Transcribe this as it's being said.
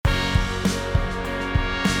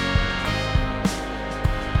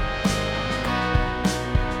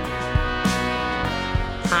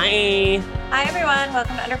Hi. Hi, everyone.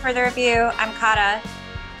 Welcome to Under Further Review. I'm Kata.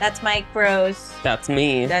 That's Mike Bros. That's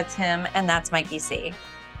me. That's him. And that's Mikey C.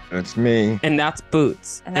 That's me. And that's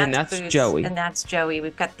Boots. And that's Boots, Joey. And that's Joey.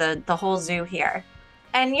 We've got the whole zoo here.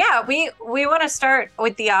 And yeah, we want to start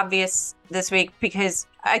with the obvious this week because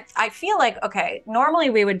I feel like, okay, normally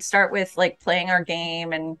we would start with like playing our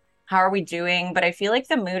game and how are we doing? But I feel like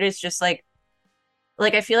the mood is just like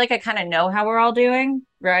I feel like I kind of know how we're all doing,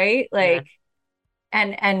 right? Like,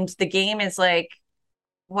 and the game is like,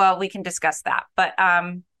 well, we can discuss that. But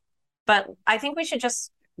I think we should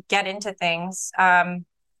just get into things and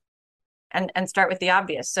start with the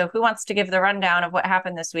obvious. So who wants to give the rundown of what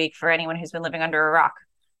happened this week for anyone who's been living under a rock?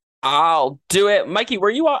 I'll do it. Mikey, were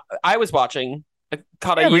you? I was watching.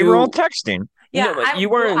 Kata, we were all texting. Yeah, but you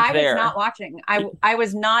weren't there. I was not watching. I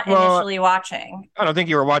was not initially watching. I don't think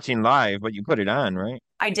you were watching live, but you put it on, right?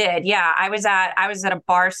 I did. Yeah, I was at a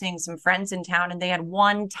bar seeing some friends in town, and they had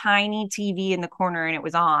one tiny TV in the corner, and it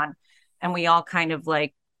was on, and we all kind of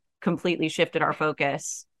like completely shifted our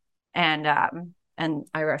focus, and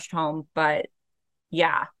I rushed home. But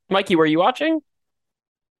yeah, Mikey, were you watching?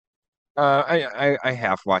 I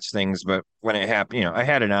half watched things, but when it happened, I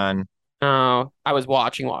had it on. Oh, I was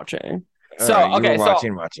watching. So okay,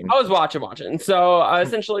 watching. I was watching. So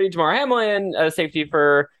essentially, Damar Hamlin, safety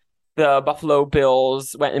for the Buffalo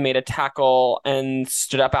Bills, went and made a tackle and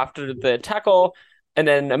stood up after the tackle, and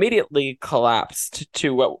then immediately collapsed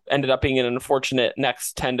to what ended up being an unfortunate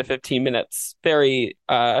next 10 to 15 minutes. Very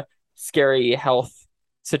scary health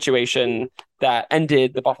situation that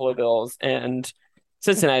ended the Buffalo Bills and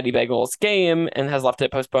Cincinnati Bengals game and has left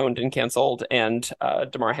it postponed and canceled. And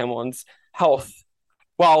Damar Hamlin's health,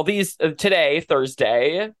 while these today,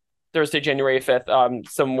 Thursday, January 5th,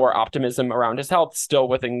 some more optimism around his health, still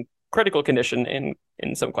within critical condition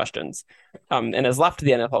in some questions, and has left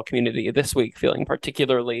the NFL community this week feeling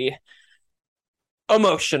particularly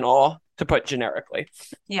emotional, to put generically.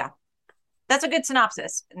 Yeah. That's a good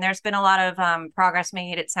synopsis. And there's been a lot of progress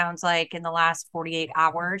made, it sounds like, in the last 48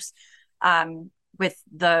 hours with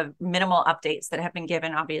the minimal updates that have been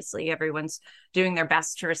given. Obviously, everyone's doing their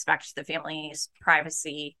best to respect the family's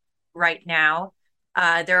privacy right now.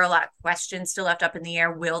 There are a lot of questions still left up in the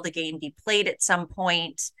air. Will the game be played at some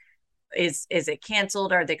point? Is it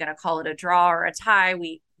canceled? Are they going to call it a draw or a tie?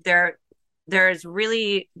 There is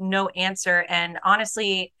really no answer. And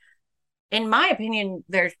honestly, in my opinion,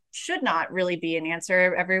 there should not really be an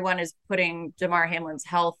answer. Everyone is putting Damar Hamlin's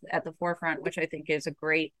health at the forefront, which I think is a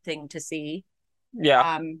great thing to see.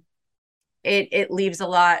 Yeah. It leaves a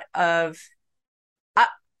lot of.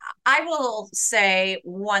 I will say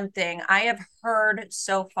one thing. I have heard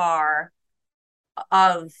so far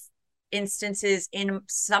of instances in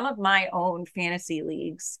some of my own fantasy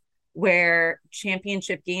leagues where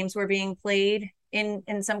championship games were being played in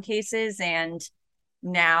some cases, and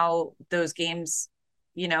now those games,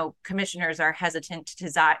 commissioners are hesitant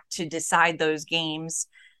to decide those games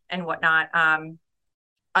and whatnot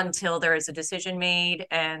until there is a decision made.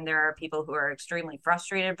 And there are people who are extremely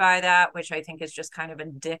frustrated by that, which I think is just kind of a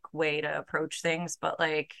dick way to approach things. But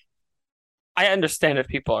like, I understand if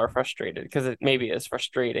people are frustrated because it maybe is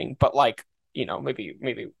frustrating, but like, maybe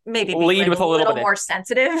lead with a little bit more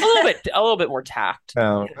sensitive, a little bit more tact.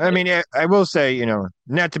 I mean, I will say,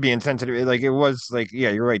 not to be insensitive, like it was like, yeah,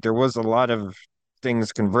 you're right. There was a lot of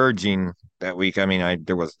things converging that week. I mean,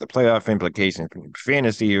 there was the playoff implications,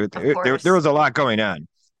 fantasy. There was a lot going on.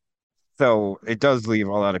 So it does leave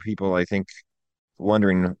a lot of people, I think,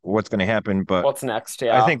 wondering what's going to happen. But what's next?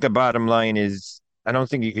 Yeah, I think the bottom line is, I don't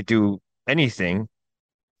think you could do anything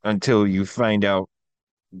until you find out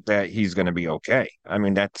that he's going to be okay. I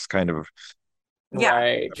mean, that's kind of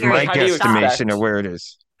right. My guesstimation of where it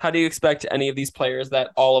is. How do you expect any of these players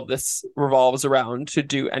that all of this revolves around to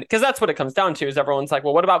do? And because that's what it comes down to, is everyone's like,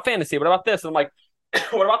 well, what about fantasy? What about this? And I'm like,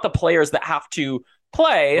 what about the players that have to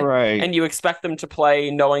play? Right. And you expect them to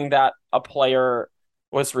play knowing that a player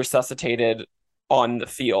was resuscitated on the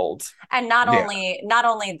field. And not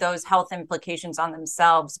only those health implications on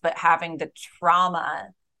themselves, but having the trauma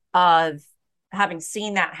of having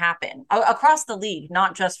seen that happen across the league,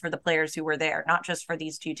 not just for the players who were there, not just for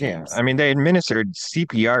these two teams. Yeah, I mean, they administered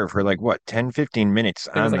CPR for like, what, 10, 15 minutes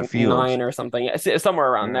on the field? 9 or something, somewhere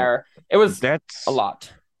around there. That's a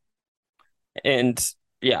lot. And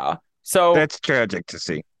yeah, so that's tragic to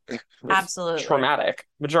see. Absolutely traumatic.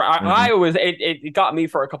 It got me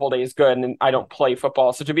for a couple of days good, and I don't play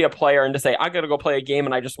football, so to be a player and to say I gotta go play a game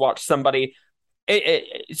and I just watched somebody,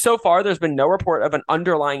 so far there's been no report of an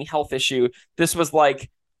underlying health issue. This was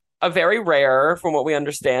like a very rare, from what we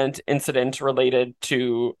understand, incident related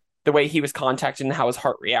to the way he was contacted and how his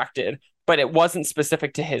heart reacted. but it wasn't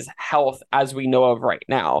specific to his health as we know of right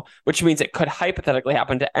now, which means it could hypothetically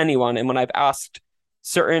happen to anyone. And when I've asked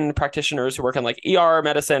certain practitioners who work in like ER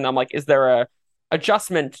medicine, I'm like, is there a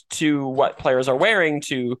adjustment to what players are wearing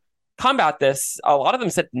to combat this? A lot of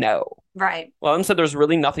them said no. Right. A lot of them said there's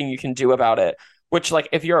really nothing you can do about it, which, like,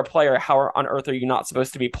 if you're a player, how on earth are you not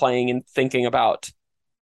supposed to be playing and thinking about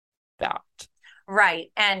that? Right.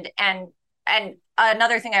 And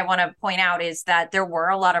another thing I want to point out is that there were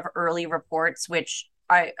a lot of early reports, which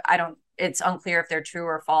I don't, it's unclear if they're true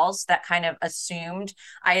or false, that kind of assumed.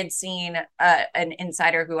 I had seen an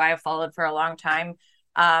insider who I have followed for a long time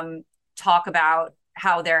talk about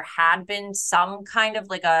how there had been some kind of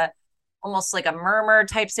like almost like a murmur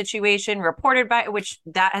type situation reported by, which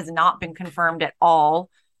that has not been confirmed at all.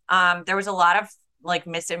 There was a lot of like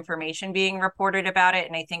misinformation being reported about it.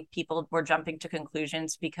 And I think people were jumping to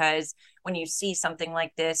conclusions because when you see something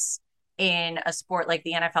like this in a sport like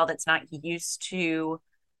the NFL that's not used to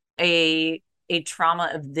a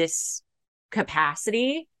trauma of this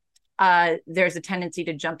capacity, there's a tendency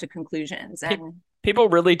to jump to conclusions. And people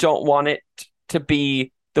really don't want it to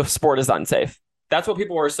be the sport is unsafe. That's what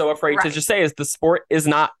people were so afraid to just say, is the sport is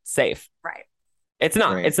not safe. Right. It's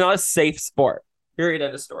not. Right. It's not a safe sport. Period.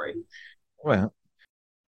 End of story. Well,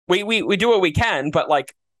 we do what we can, but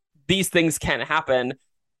like these things can happen.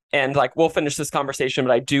 And like we'll finish this conversation,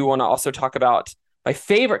 but I do want to also talk about my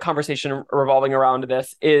favorite conversation revolving around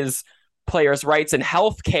this is players' rights and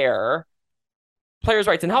healthcare. Players'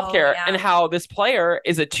 rights and healthcare, and how this player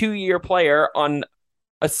is a 2-year player on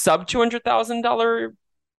a sub $200,000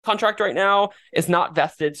 contract right now, is not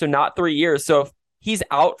vested, so not 3 years. So if he's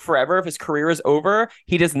out forever, if his career is over,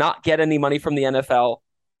 he does not get any money from the NFL,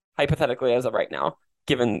 hypothetically, as of right now,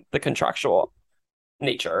 given the contractual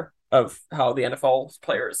nature of how the NFL's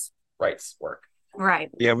players' rights work. Right.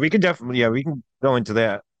 Yeah, we can go into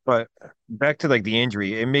that. But back to like the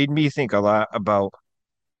injury, it made me think a lot about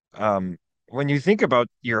when you think about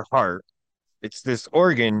your heart, it's this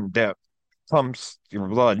organ that pumps your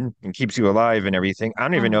blood and keeps you alive and everything. I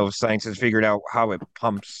don't even know if science has figured out how it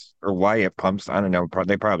pumps or why it pumps. I don't know.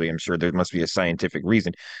 They probably, I'm sure there must be a scientific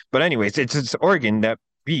reason. But anyways, it's this organ that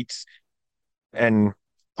beats and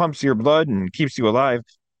pumps your blood and keeps you alive.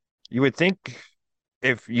 You would think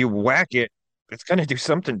if you whack it, it's going to do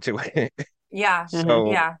something to it. Yeah.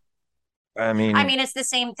 So, yeah. I mean, it's the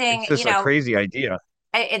same thing. It's just a crazy idea.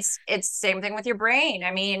 It's the same thing with your brain.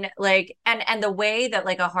 I mean, like, and the way that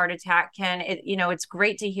like a heart attack can, it's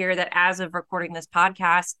great to hear that as of recording this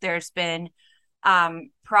podcast, there's been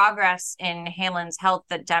progress in Hamlin's health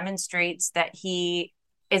that demonstrates that he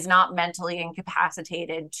is not mentally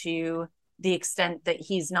incapacitated to the extent that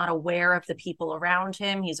he's not aware of the people around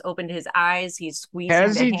him. He's opened his eyes. He's squeezing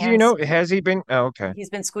has the he, hands. Do you know, has he been? Oh, okay. He's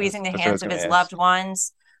been squeezing the hands of his loved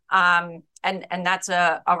ones. And that's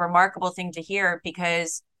a remarkable thing to hear,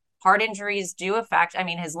 because heart injuries do affect,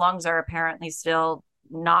 his lungs are apparently still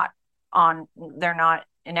they're not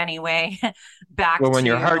in any way back to normal. Well, when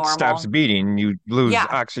your heart stops beating, you lose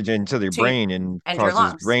oxygen to the brain and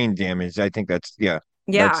causes brain damage. I think that's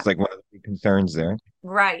that's like one of the concerns there.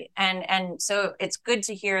 Right. And so it's good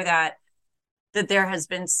to hear that there has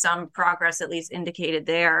been some progress at least indicated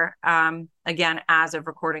there, again, as of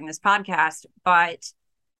recording this podcast. But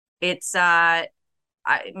it's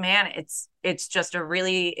it's just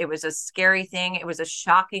it was a scary thing. It was a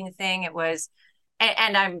shocking thing. It was,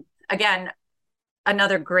 and I'm, again,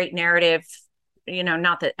 another great narrative,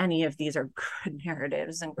 not that any of these are good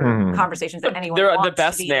narratives and conversations that anyone they're wants the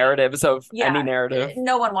best narratives of any narrative.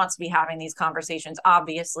 No one wants to be having these conversations,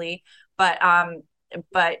 obviously, but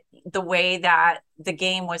the way that the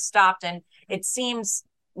game was stopped, and it seems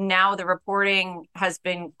now the reporting has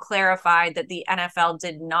been clarified that the NFL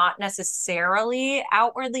did not necessarily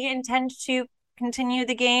outwardly intend to continue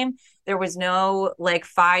the game. There was no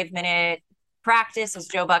 5-minute practice, as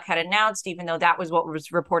Joe Buck had announced, even though that was what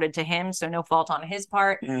was reported to him. So no fault on his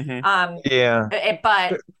part. Yeah.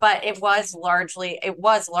 But it was largely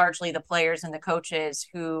the players and the coaches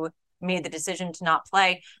who made the decision to not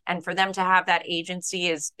play, and for them to have that agency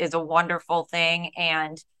is a wonderful thing,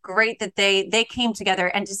 and great that they came together,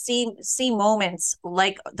 and to see moments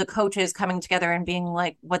like the coaches coming together and being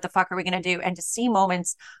like, what the fuck are we going to do? And to see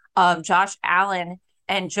moments of Josh Allen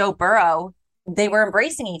and Joe Burrow, they were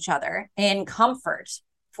embracing each other in comfort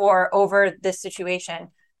over this situation,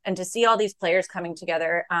 and to see all these players coming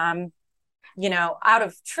together, out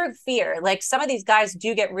of true fear. Like, some of these guys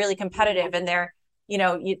do get really competitive, and they're,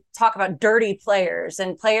 you talk about dirty players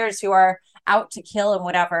and players who are out to kill and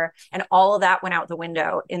whatever. And all of that went out the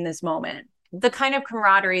window in this moment. The kind of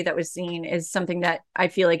camaraderie that was seen is something that I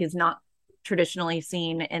feel like is not traditionally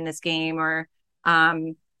seen in this game, or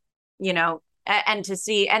you know, and to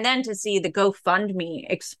see the GoFundMe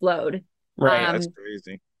explode. Right. That's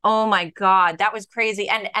crazy. Oh my God, that was crazy.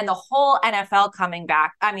 And the whole NFL coming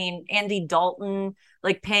back. I mean, Andy Dalton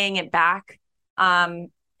like paying it back. And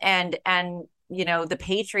the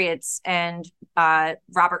Patriots and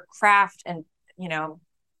Robert Kraft, and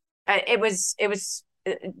it was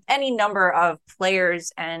any number of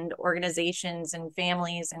players and organizations and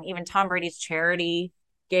families, and even Tom Brady's charity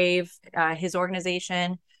gave his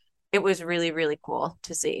organization. It was really, really cool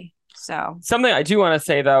to see. So something I do want to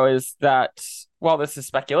say though is that while this is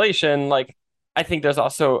speculation, like I think there's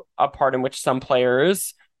also a part in which some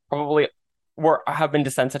players probably have been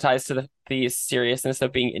desensitized to the seriousness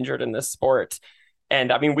of being injured in this sport.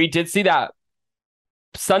 And I mean, we did see that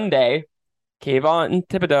Sunday, Kayvon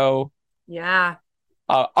Thibodeau, yeah,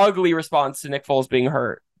 ugly response to Nick Foles being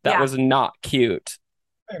hurt. That was not cute.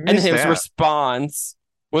 And his response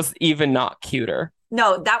was even not cuter.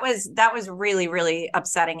 No, that was really, really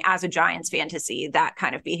upsetting as a Giants fan to see that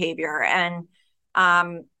kind of behavior. And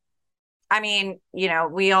I mean,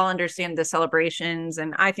 we all understand the celebrations,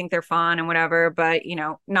 and I think they're fun and whatever, but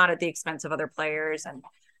not at the expense of other players. And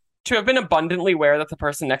to have been abundantly aware that the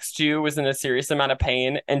person next to you was in a serious amount of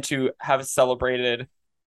pain, and to have celebrated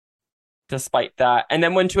despite that, and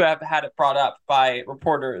then when to have had it brought up by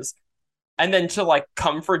reporters, and then to like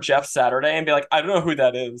come for Jeff Saturday and be like, I don't know who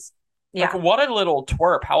that is. Yeah. Like, what a little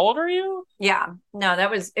twerp. How old are you? Yeah. No,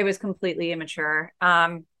 it was completely immature.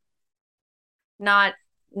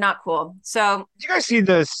 Not cool. So did you guys see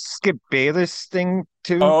the Skip Bayless thing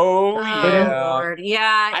too? Oh yeah. Lord.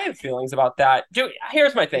 Yeah. I have feelings about that.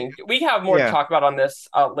 Here's my thing. We have more to talk about on this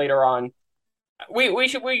later on.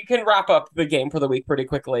 We can wrap up the game for the week pretty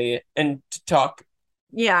quickly and talk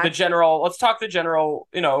the general. Let's talk the general.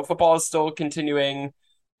 Football is still continuing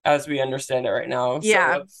as we understand it right now.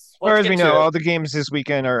 Yeah. So let's as far as we know, all the games this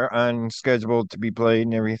weekend are on schedule to be played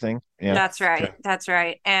and everything. Yeah, that's right. Okay. That's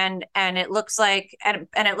right. And it looks like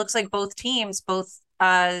both teams, both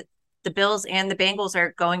the Bills and the Bengals,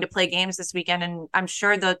 are going to play games this weekend, and I'm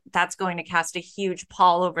sure that's going to cast a huge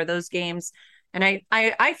pall over those games. And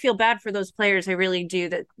I feel bad for those players. I really do.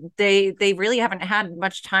 That they really haven't had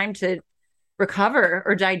much time to recover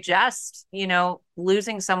or digest,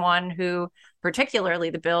 losing someone who,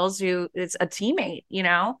 particularly the Bills, who is a teammate,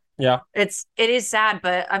 Yeah. It is sad,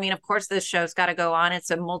 but I mean, of course this show's got to go on.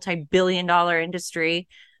 It's a multi-billion-dollar industry.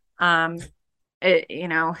 You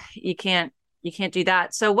can't do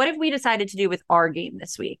that. So what have we decided to do with our game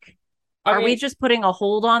this week? Are we just putting a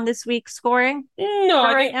hold on this week's scoring? No,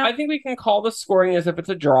 I think we can call the scoring as if it's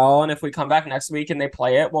a draw, and if we come back next week and they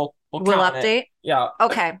play it, we'll update it. Yeah.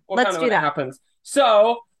 Okay. Let's do that. Happens.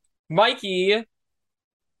 So Mikey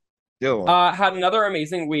had another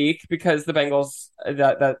amazing week because the Bengals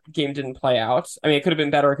that game didn't play out. I mean, it could have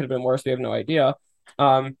been better, it could have been worse. We have no idea.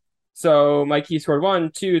 So Mikey scored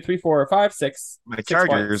 1, 2, 3, 4, 5, 6. My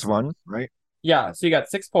Chargers won, right? Yeah, so you got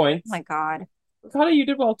 6 points. Oh my God. Connor, you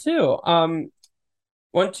did well too.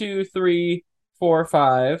 1, 2, 3, 4,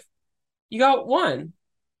 5. You got 1.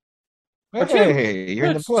 Hey, you're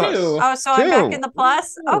in the plus. 2. Oh, so I'm back in the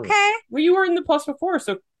plus? Okay. Well, you were in the plus before.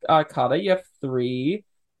 So, Kata, you have 3.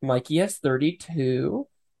 Mikey has 32.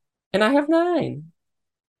 And I have 9.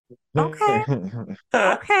 Okay.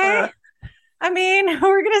 Okay. I mean,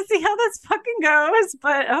 we're going to see how this fucking goes,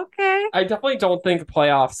 but okay. I definitely don't think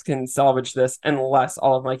playoffs can salvage this unless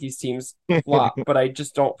all of Mikey's teams flop, but I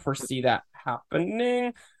just don't foresee that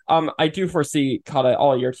happening. I do foresee, Kata,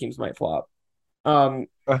 all your teams might flop. Like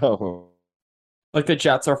the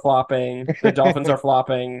Jets are flopping, the Dolphins are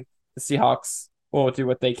flopping, the Seahawks will do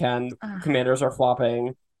what they can, Commanders are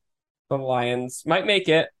flopping, the Lions might make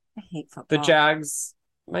it. I hate football. The Jags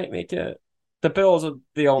might make it. The Bills are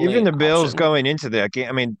the only even the Bills option. Going into that game.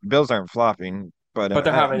 I mean, Bills aren't flopping, but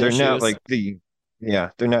they're not like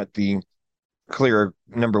they're not the clear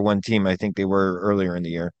number 1 team I think they were earlier in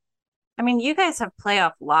the year. I mean, you guys have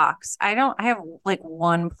playoff locks. I have like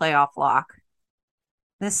 1 playoff lock.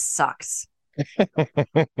 This sucks.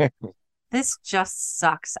 This just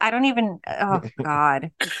sucks. I don't even. Oh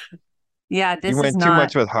God. Yeah, this you went is not too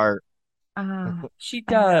much with heart. She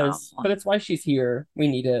does, but it's why she's here. We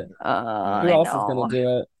need it. Who else is gonna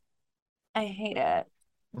do it? I hate it.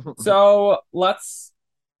 So let's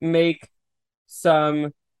make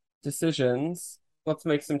some decisions. Let's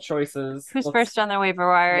make some choices. Who's first on the waiver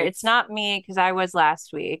wire? It's not me because I was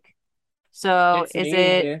last week. So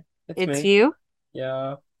it's you?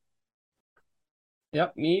 Yeah.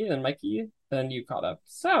 Yep, me and Mikey. Then you caught up.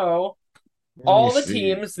 So all the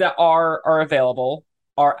teams that are available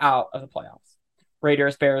are out of the playoffs.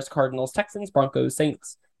 Raiders, Bears, Cardinals, Texans, Broncos,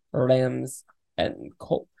 Saints, Rams, and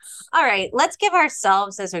Colts. All right, let's give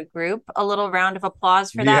ourselves as a group a little round of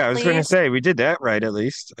applause for Yeah, that, I was going to please. say we did that right at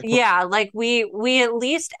least. Yeah, like we at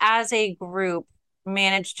least as a group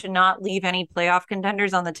managed to not leave any playoff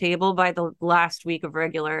contenders on the table by the last week of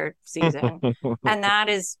regular season. And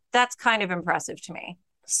that's kind of impressive to me.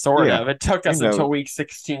 Sort Yeah, of. It took you us know. until week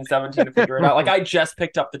 16, 17 to figure it out. Like, I just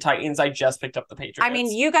picked up the Titans. I just picked up the Patriots. I mean,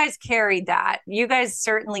 you guys carried that. You guys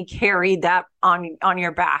certainly carried that on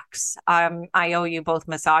your backs. I owe you both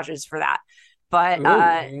massages for that. But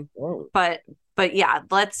Ooh. but yeah,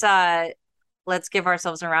 let's give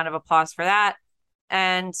ourselves a round of applause for that.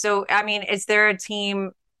 And so, I mean, is there a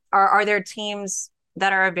team, are there teams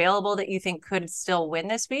that are available that you think could still win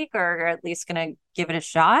this week or are at least going to give it a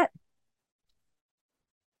shot?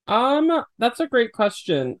 That's a great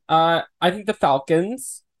question. I think the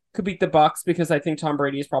Falcons could beat the Bucks because I think Tom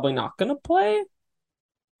Brady is probably not gonna play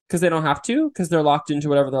because they don't have to because they're locked into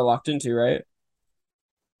whatever they're locked into, right?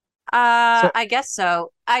 So I guess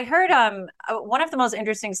so. I heard one of the most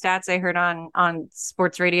interesting stats I heard on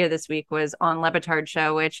sports radio this week was on Le Batard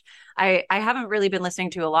show, which I haven't really been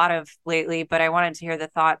listening to a lot of lately, but I wanted to hear their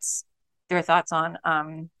thoughts on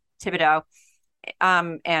Thibodeau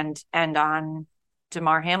and on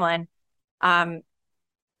Damar Hamlin. Um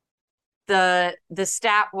the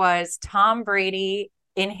stat was Tom Brady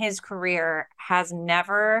in his career has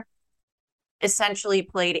never essentially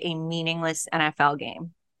played a meaningless NFL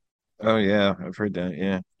game. oh yeah, I've heard that.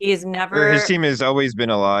 Yeah, He has or his never, team has always been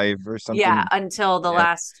alive or yeah, something. until the Yeah,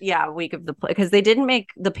 last, week of the play because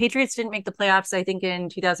the Patriots didn't make the playoffs, I think in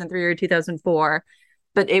 2003 or 2004,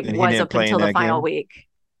 but it and he was didn't up play in until the that final game. week.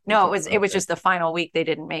 No, it was Okay. just the final week they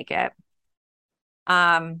didn't make it.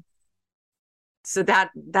 Um, so that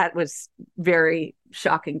was very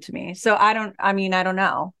shocking to me. So I don't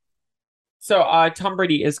know. So, Tom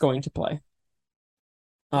Brady is going to play.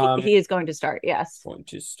 He is going to start, yes. Going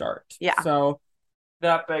to start. Yeah. So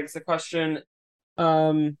that begs the question.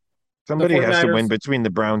 The Somebody has to win 49ers, between the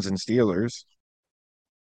Browns and Steelers.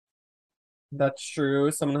 that's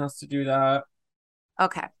true. Someone has to do that.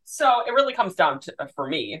 Okay. So it really comes down to, for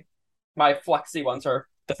me, my flexy ones are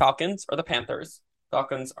the Falcons or the Panthers.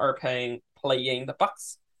 Falcons are playing the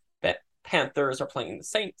Bucks. The Panthers are playing the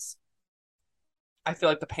Saints. I feel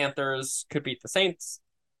like the Panthers could beat the Saints.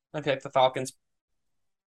 I feel like the Falcons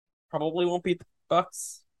probably won't beat the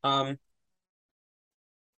Bucks. I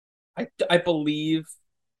believe.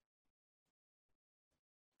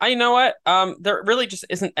 I know what. There really just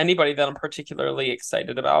isn't anybody that I'm particularly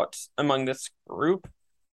excited about among this group.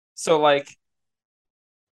 So like,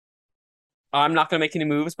 I'm not gonna make any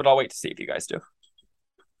moves, but I'll wait to see if you guys do.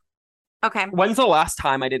 Okay. When's the last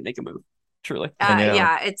time I didn't make a move? Truly. I know.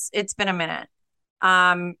 Yeah, it's been a minute.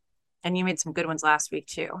 And you made some good ones last week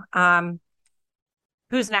too.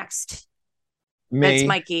 Who's next? That's Me.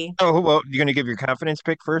 Mikey. Oh, well, you're gonna give your confidence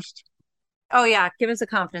pick first? Oh yeah, give us a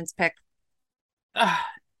confidence pick.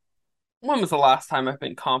 When was the last time I've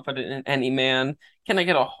been confident in any man? Can I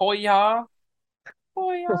get a Hoya?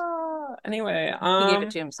 Hoya. Anyway, He gave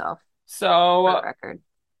it to himself for the so record.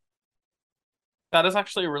 that is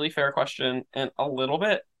actually a really fair question and a little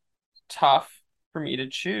bit tough for me to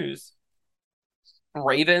choose.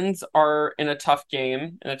 Ravens are in a tough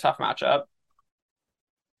game, in a tough matchup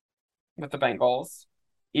with the Bengals.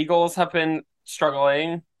 Eagles have been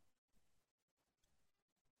struggling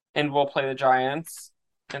and will play the Giants,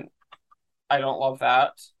 and I don't love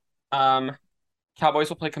that. Um, Cowboys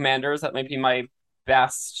will play Commanders. That might be my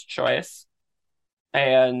best choice.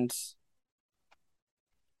 And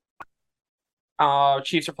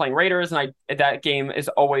Chiefs are playing Raiders, and that game is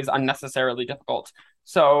always unnecessarily difficult.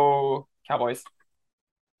 So Cowboys.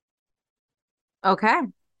 Okay.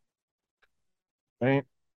 Right.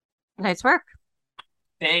 Nice work.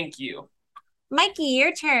 Thank you. Mikey,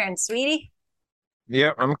 your turn, sweetie.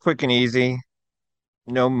 Yeah, I'm quick and easy.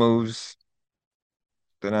 No moves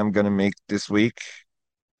that I'm gonna make this week.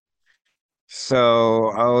 So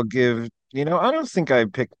I'll give, I don't think I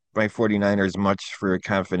picked my 49ers much for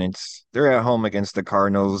confidence. They're at home against the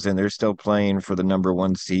Cardinals and they're still playing for the number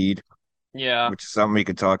one seed, Yeah. which is something we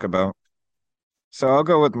could talk about. So I'll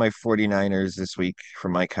go with my 49ers this week for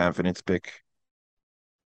my confidence pick.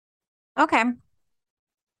 Okay.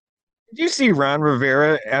 Did you see Ron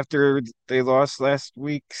Rivera after they lost last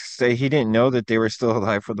week say he didn't know that they were still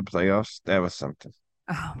alive for the playoffs? That was something.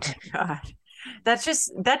 Oh my God. That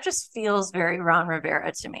just feels very Ron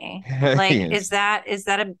Rivera to me. He Like, is. is that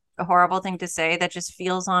a horrible thing to say? That just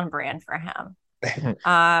feels on brand for him.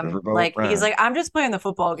 Riverboat Like he's Ron. like, I'm just playing the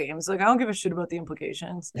football games. Like, I don't give a shit about the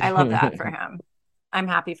implications. I love that for him. I'm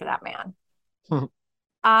happy for that man.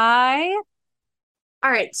 I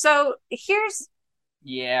all right. So here's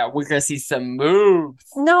Yeah, we're gonna see some moves.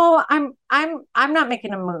 no. I'm not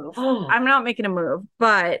making a move. I'm not making a move,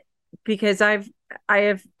 but because I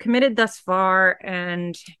have committed thus far,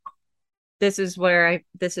 and this is what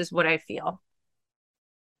I feel.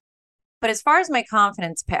 But as far as my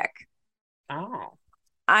confidence pick, Oh.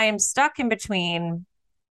 I am stuck in between.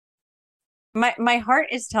 My heart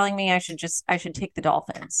is telling me I should take the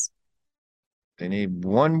Dolphins. They need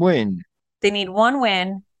one win They need one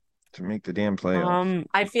win. to make the damn playoffs.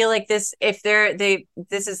 I feel like this if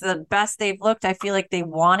this is the best they've looked, I feel like they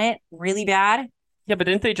want it really bad. Yeah, but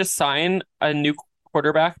didn't they just sign a new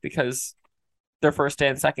quarterback because their first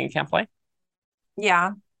and second can't play?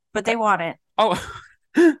 Yeah, but they want it. Oh,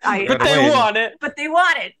 I but Gotta they win. want it. but they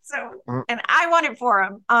want it. So Mm. and I want it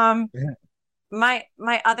for them. Yeah.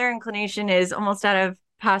 My other inclination is almost out of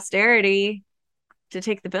posterity to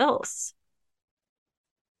take the Bills.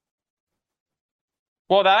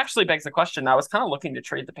 Well, that actually begs the question. I was kind of looking to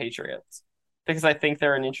trade the Patriots because I think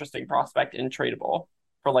they're an interesting prospect and tradable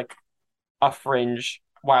for like a fringe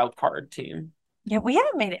wild card team. Yeah, we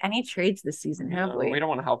haven't made any trades this season, have we? We don't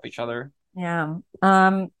want to help each other. Yeah.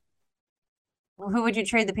 Who would you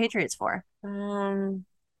trade the Patriots for?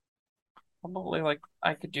 Probably like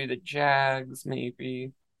I could do the Jags,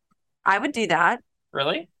 maybe. I would do that.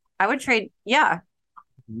 Really? I would trade. Yeah.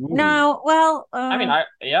 Ooh. No. Well. I mean,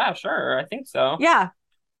 yeah, sure. I think so. Yeah.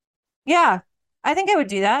 Yeah. I think I would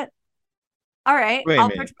do that. All right. Wait a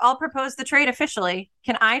minute. I'll propose the trade officially.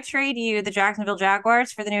 Can I trade you the Jacksonville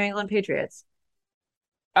Jaguars for the New England Patriots?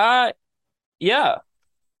 Yeah.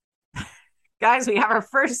 Guys, we have our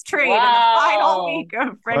first trade in the Wow. final week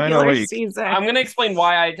of regular season. I'm gonna explain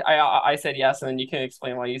why I said yes, and then you can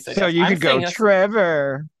explain why you said So yes. you I'm could go saying yes.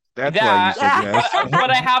 Trevor. That's why you said yes.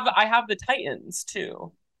 But I have the Titans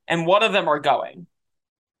too, and one of them are going.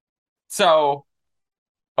 So,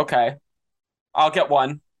 okay, I'll get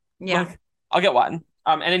one. Yeah. Like, I'll get one.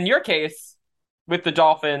 And in your case, with the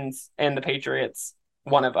Dolphins and the Patriots,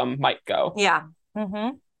 one of them might go. Yeah.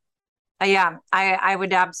 Mm-hmm. Yeah. I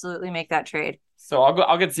would absolutely make that trade. So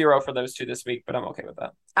I'll get 0 for those two this week, but I'm okay with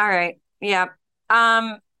that. All right. Yeah.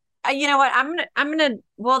 You know what? I'm gonna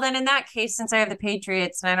well then in that case, since I have the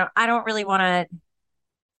Patriots and I don't really want to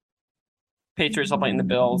Patriots are playing the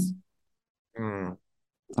Bills. Mm.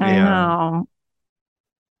 I Yeah. know.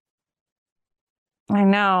 I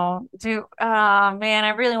know. Man, I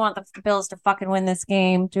really want the Bills to fucking win this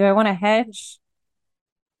game. Do I want to hedge?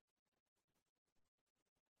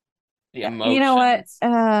 The emotions. You know what?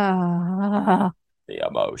 The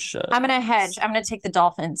emotion. I'm gonna hedge. I'm gonna take the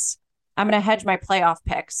Dolphins. I'm gonna hedge my playoff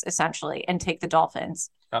picks essentially and take the Dolphins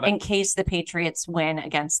in case the Patriots win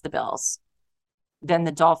against the Bills. Then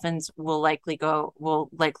the Dolphins will likely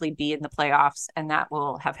be in the playoffs, and that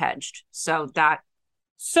will have hedged. So that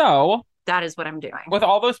is what I'm doing. With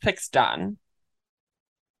all those picks done,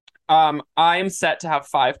 I am set to have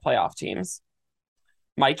 5 playoff teams.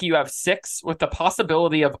 Mikey, you have 6 with the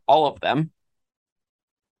possibility of all of them.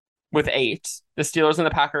 With 8, the Steelers and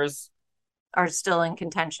the Packers are still in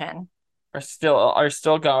contention. Are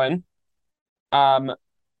still going. In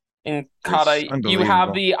Kata, you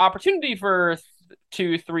have the opportunity for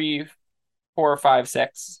 2, 3, 4, 5,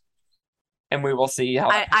 6, and we will see how.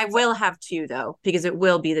 I will have 2 though, because it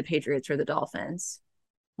will be the Patriots or the Dolphins.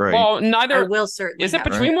 Right. Well, neither. I will certainly. Is it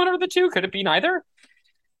between one or the 2? Could it be neither?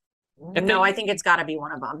 No, I think it's got to be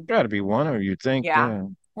one of them. Got to be one, or you think? Yeah.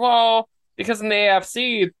 Well, because in the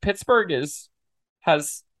AFC, Pittsburgh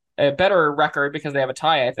has a better record because they have a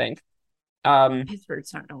tie, I think.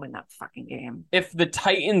 Pittsburgh's not gonna win that fucking game. If the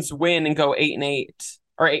Titans win and go 8-8,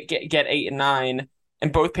 or get 8-9,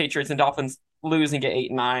 and both Patriots and Dolphins lose and get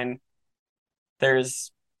 8-9,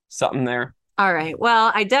 there's something there. All right.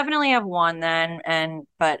 Well, I definitely have one then,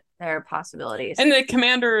 but there are possibilities. And the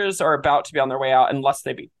Commanders are about to be on their way out unless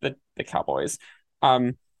they beat the Cowboys.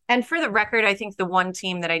 And for the record, I think the one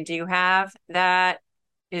team that I do have that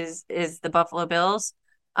is the Buffalo Bills,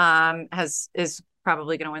 is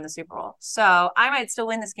probably going to win the Super Bowl. So I might still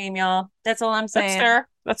win this game, y'all. That's all I'm saying. That's fair.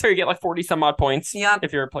 That's fair. You get like 40 some odd points. Yep.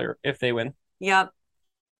 If you're a player, if they win. Yep.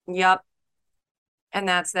 And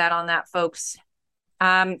that's that on that, folks.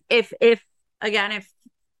 If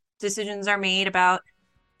decisions are made about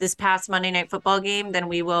this past Monday Night Football game, then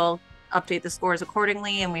we will update the scores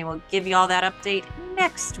accordingly, and we will give you all that update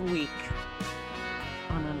next week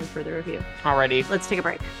on Under Further Review. Alrighty. Let's take a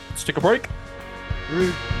break. Let's take a break.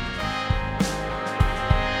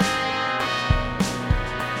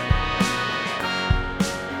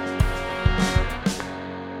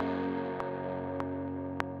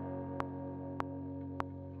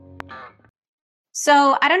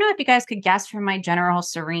 So I don't know if you guys could guess from my general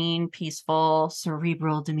serene, peaceful,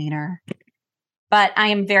 cerebral demeanor, but I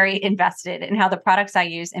am very invested in how the products I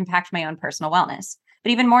use impact my own personal wellness.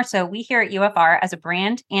 But even more so, we here at UFR as a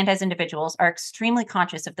brand and as individuals are extremely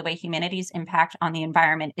conscious of the way humanity's impact on the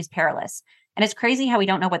environment is perilous. And it's crazy how we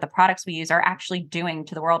don't know what the products we use are actually doing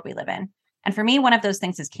to the world we live in. And for me, one of those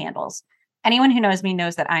things is candles. Anyone who knows me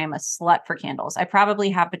knows that I am a slut for candles. I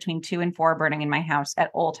probably have between 2 and 4 burning in my house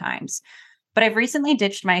at all times. But I've recently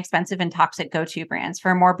ditched my expensive and toxic go-to brands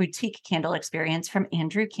for a more boutique candle experience from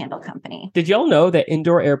Andrew Candle Company. Did y'all know that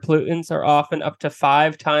indoor air pollutants are often up to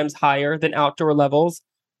 5 times higher than outdoor levels?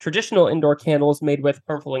 Traditional indoor candles made with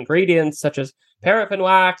harmful ingredients such as paraffin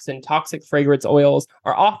wax and toxic fragrance oils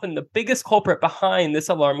are often the biggest culprit behind this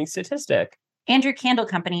alarming statistic. Andrew Candle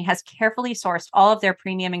Company has carefully sourced all of their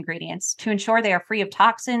premium ingredients to ensure they are free of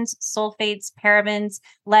toxins, sulfates, parabens,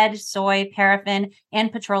 lead, soy, paraffin,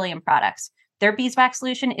 and petroleum products. Their beeswax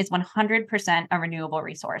solution is 100% a renewable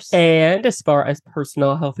resource. And as far as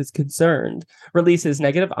personal health is concerned, releases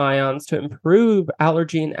negative ions to improve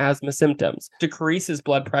allergy and asthma symptoms, decreases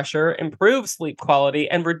blood pressure, improves sleep quality,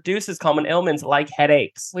 and reduces common ailments like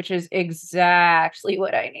headaches. Which is exactly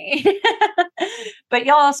what I need. But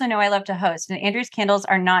y'all also know I love to host, and Andrew's candles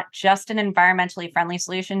are not just an environmentally friendly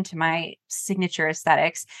solution to my signature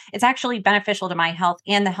aesthetics. It's actually beneficial to my health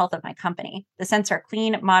and the health of my company. The scents are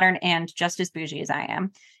clean, modern, and just as bougie as I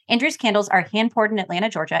am. Andrew's candles are hand-poured in Atlanta,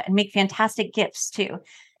 Georgia, and make fantastic gifts, too.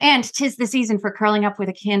 And 'tis the season for curling up with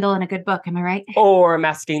a candle and a good book, am I right? Or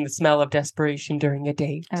masking the smell of desperation during a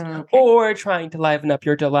date. Okay. Or trying to liven up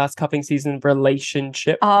your last cuffing season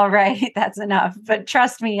relationship. All right, that's enough. But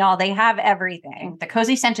trust me, y'all, they have everything. The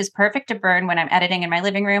cozy scent is perfect to burn when I'm editing in my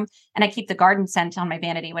living room, and I keep the garden scent on my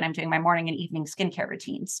vanity when I'm doing my morning and evening skincare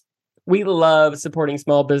routines. We love supporting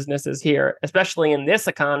small businesses here, especially in this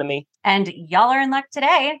economy. And y'all are in luck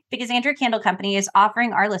today because Andrew Candle Company is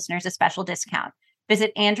offering our listeners a special discount.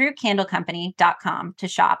 Visit andrewcandlecompany.com to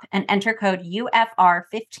shop and enter code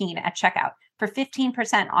UFR15 at checkout for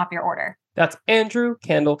 15% off your order. That's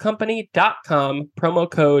andrewcandlecompany.com, promo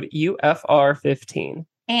code UFR15.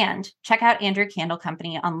 And check out Andrew Candle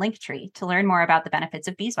Company on Linktree to learn more about the benefits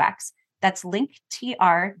of beeswax. That's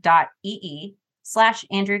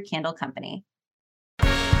linktr.ee/Andrew Candle Company.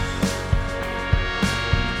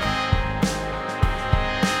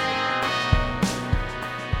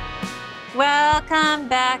 Welcome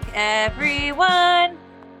back, everyone.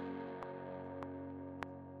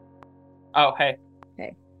 Oh, hey.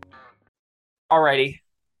 Okay. Alrighty.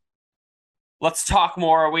 Let's talk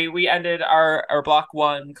more. We ended our block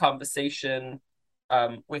 1 conversation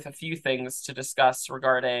with a few things to discuss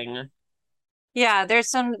regarding. Yeah, there's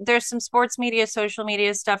some sports media, social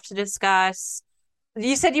media stuff to discuss.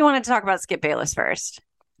 You said you wanted to talk about Skip Bayless first.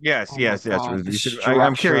 Yes, Oh yes, my yes. God, the I'm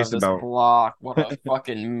structure curious of this about. block. What a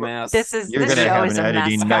fucking mess. You're This gonna show have is an a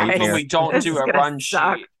editing mess, nightmare. guys. When we don't This do is a gonna run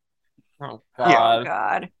suck. sheet. Oh Yeah. Oh God.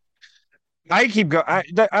 God. I keep going.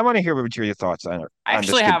 I want to hear what your thoughts on I the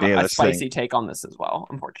actually Skip have a Bayless spicy thing. take on this as well,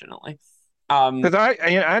 unfortunately. Because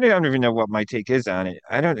I don't even know what my take is on it.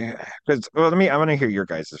 I don't because well I want to hear your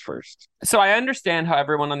guys' first. So I understand how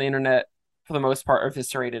everyone on the internet, for the most part,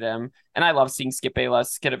 eviscerated him, and I love seeing Skip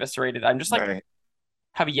Bayless get eviscerated. I'm just like Right.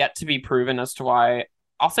 have yet to be proven as to why.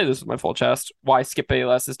 I'll say this with my full chest: why Skip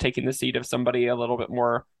Bayless is taking the seat of somebody a little bit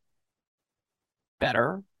more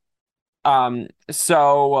better.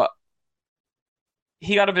 So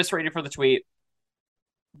he got eviscerated for the tweet.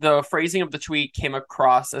 The phrasing of the tweet came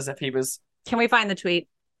across as if he was. Can we find the tweet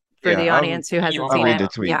for Yeah, the audience who hasn't I'll seen read it? the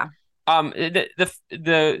tweet. Yeah.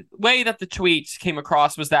 The way that the tweet came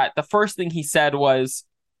across was that the first thing he said was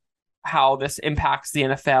how this impacts the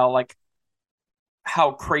NFL, like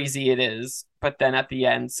how crazy it is, but then at the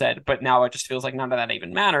end said, but now it just feels like none of that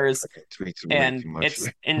even matters. Okay, tweets way And too much. it's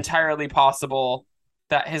entirely possible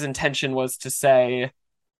that his intention was to say,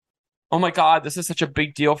 oh my God, this is such a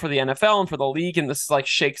big deal for the NFL and for the league, and this like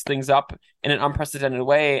shakes things up in an unprecedented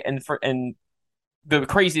way. And the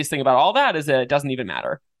craziest thing about all that is that it doesn't even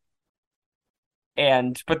matter.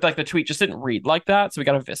 But like the tweet just didn't read like that, so we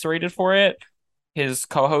got eviscerated for it. His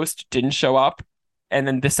co-host didn't show up. And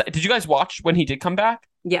then did you guys watch when he did come back?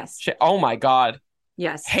 Yes. Oh my God.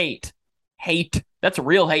 Yes. Hate. That's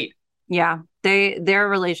real hate. Yeah. Their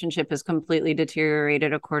relationship has completely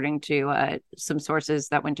deteriorated according to some sources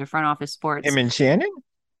that went to Front Office Sports. Him and Shannon?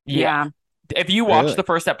 Yeah. If you watch the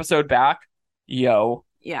first episode back, yo.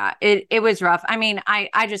 Yeah, it was rough. I mean,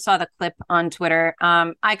 I just saw the clip on Twitter.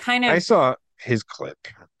 I saw his clip.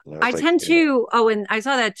 I tend to, and I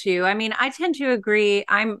saw that too. I mean, I tend to agree.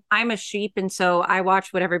 I'm a sheep, and so I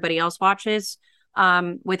watch what everybody else watches.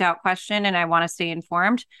 without question, and I want to stay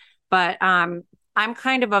informed. But I'm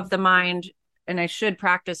kind of the mind, and I should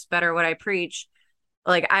practice better what I preach.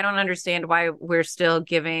 Like, I don't understand why we're still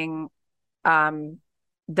giving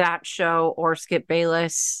that show or Skip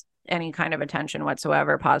Bayless any kind of attention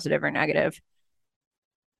whatsoever, positive or negative.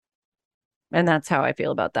 And that's how I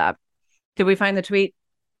feel about that. Did we find the tweet?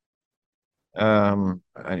 I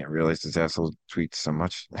didn't realize this asshole tweets so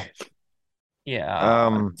much.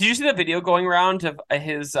 Yeah. Did you see the video going around of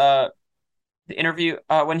his the interview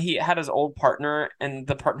when he had his old partner, and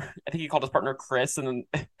the partner, I think he called his partner Chris, and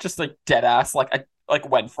then just like dead ass like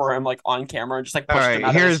went for him like on camera and just like All pushed right, him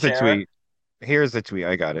out of his chair. Here's the tweet.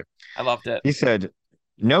 I got it. I loved it. He said,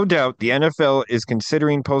 "No doubt the NFL is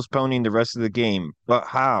considering postponing the rest of the game, but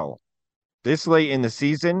how? This late in the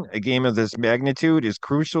season, a game of this magnitude is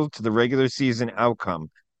crucial to the regular season outcome,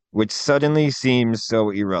 which suddenly seems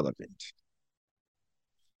so irrelevant."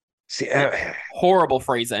 See, Horrible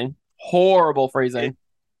phrasing. Horrible phrasing.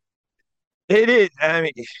 it is. I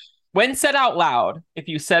mean, When said out loud, if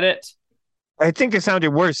you said it, I think it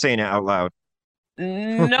sounded worse saying it out loud.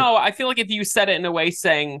 no, I feel like if you said it in a way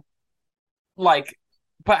saying like,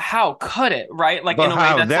 but how could it, right? Like But in a way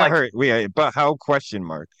how that's that like, hurt? Yeah, but how? Question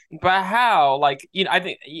mark. but how? Like, I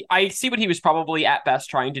think I see what he was probably at best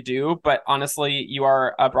trying to do, but honestly, you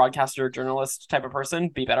are a broadcaster, journalist type of person.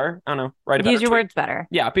 Be better. I don't know. Write a better Use your tweet. words better.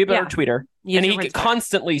 Yeah, be a better tweeter. Use And your he words better.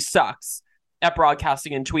 constantly sucks at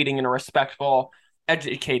broadcasting and tweeting in a respectful,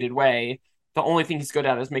 educated way. The only thing he's good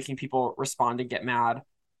at is making people respond and get mad.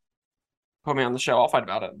 Put me on the show. I'll fight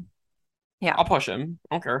about it. Yeah. I'll push him.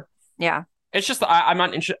 I don't care. Yeah. It's just I'm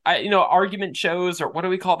not interested. Argument shows, or what do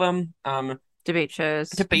we call them? Debate shows.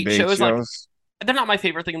 Debate shows. Like, they're not my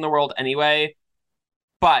favorite thing in the world anyway.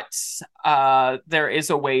 But there is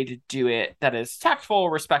a way to do it that is tactful,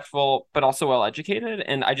 respectful, but also well educated.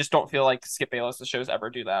 And I just don't feel like Skip Bayless' shows ever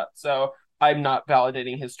do that. So I'm not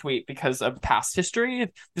validating his tweet because of past history. If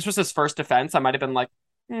this was his first offense, I might have been like,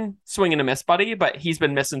 swing and a miss, buddy. But he's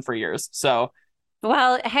been missing for years. So.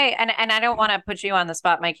 Well, hey, and I don't want to put you on the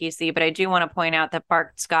spot, Mike EC, but I do want to point out that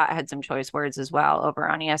Bart Scott had some choice words as well over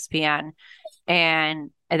on ESPN,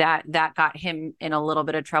 and that got him in a little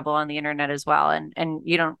bit of trouble on the internet as well. And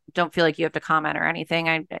you don't feel like you have to comment or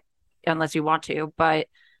anything, unless you want to. But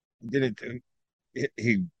did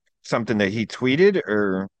he something that he tweeted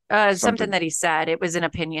or something that he said? It was an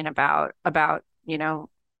opinion about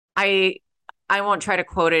I won't try to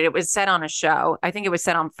quote it. It was said on a show. I think it was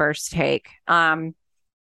said on First Take.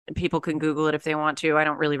 People can Google it if they want to. I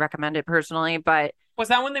don't really recommend it personally, but was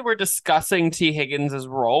that when they were discussing T. Higgins's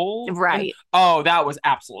role? Right. Oh, that was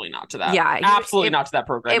absolutely not to that. Yeah, absolutely not to that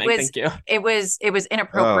programming. Thank you. It was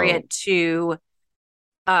inappropriate to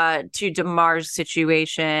DeMar's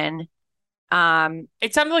situation.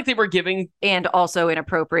 It sounded like they were giving, and also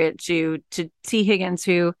inappropriate to T. Higgins,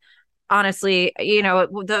 who honestly,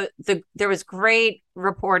 there was great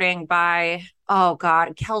reporting by, oh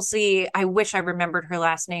God, Kelsey. I wish I remembered her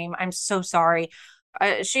last name. I'm so sorry.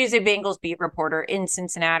 She's a Bengals beat reporter in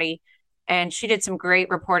Cincinnati, and she did some great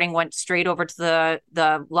reporting, went straight over to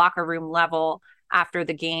the locker room level after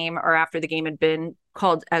the game, or after the game had been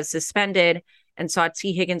called as suspended, and saw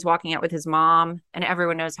T. Higgins walking out with his mom. And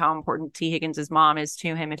everyone knows how important T. Higgins' mom is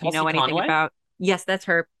to him. If Kelsey you know anything Conway? about, yes, that's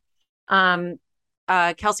her.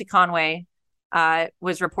 Kelsey Conway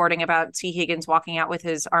was reporting about T. Higgins walking out with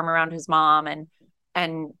his arm around his mom,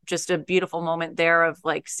 and just a beautiful moment there of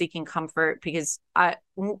like seeking comfort, because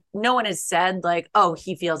no one has said like, oh,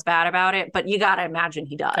 he feels bad about it, but you gotta imagine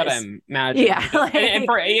he does. Gotta imagine. Yeah. And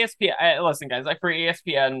for ESPN, listen, guys, like for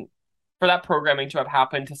ESPN, for that programming to have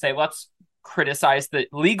happened, to say, let's criticize the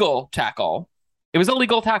legal tackle. It was a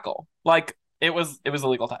legal tackle. Like it was a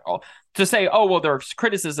legal tackle. To say, oh, well, there's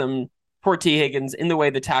criticism for T. Higgins in the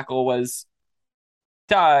way the tackle was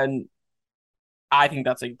done, I think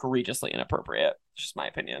that's egregiously inappropriate. It's just my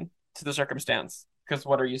opinion to the circumstance. Because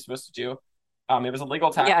what are you supposed to do? It was a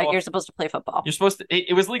legal tackle. Yeah, you're supposed to play football. You're supposed to.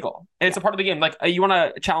 It was legal. It's a part of the game. Like, you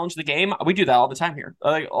want to challenge the game? We do that all the time here.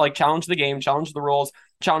 Like challenge the game, challenge the rules,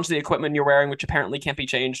 challenge the equipment you're wearing, which apparently can't be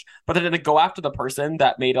changed. But then to go after the person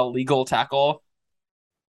that made a legal tackle.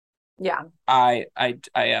 Yeah. No,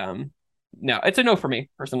 it's a no for me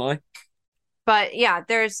personally. But yeah,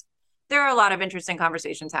 there are a lot of interesting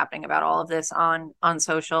conversations happening about all of this on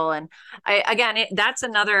social. And that's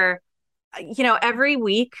another, every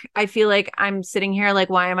week I feel like I'm sitting here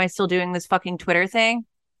like, why am I still doing this fucking Twitter thing?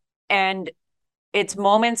 And it's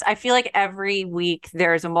moments, I feel like every week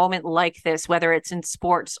there's a moment like this, whether it's in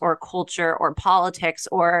sports or culture or politics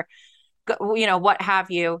or, what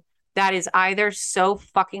have you, that is either so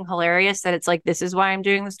fucking hilarious that it's like, this is why I'm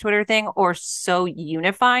doing this Twitter thing, or so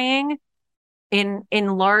unifying in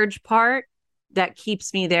large part that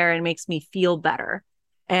keeps me there and makes me feel better.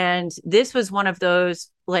 And this was one of those,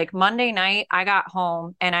 like, Monday night, I got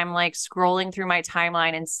home and I'm like scrolling through my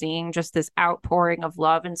timeline and seeing just this outpouring of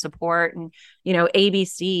love and support. And,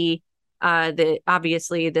 ABC,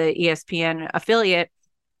 obviously the ESPN affiliate,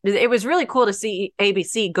 it was really cool to see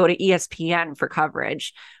ABC go to ESPN for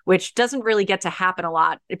coverage, which doesn't really get to happen a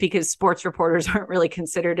lot because sports reporters aren't really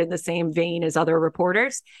considered in the same vein as other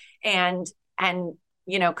reporters. And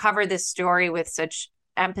cover this story with such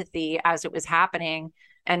empathy as it was happening.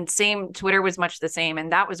 And same, Twitter was much the same.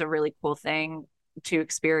 And that was a really cool thing to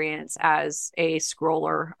experience as a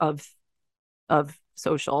scroller of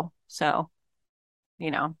social. So, I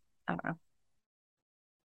don't know.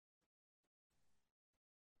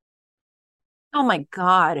 Oh my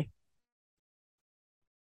God.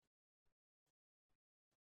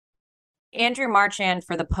 Andrew Marchand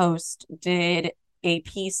for the Post did a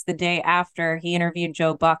piece the day after. He interviewed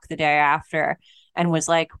Joe Buck the day after and was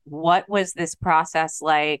like, what was this process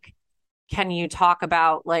like? Can you talk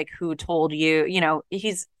about like who told you?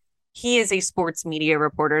 He is a sports media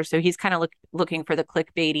reporter, so he's kind of looking for the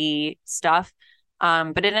clickbaity stuff.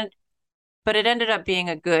 But it ended up being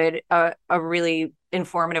a really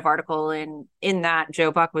informative article. In that,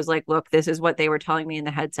 Joe Buck was like, look, this is what they were telling me in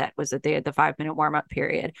the headset, was that they had the 5-minute warm-up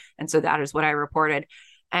period. And so that is what I reported.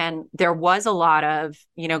 And there was a lot of,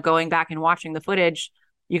 going back and watching the footage,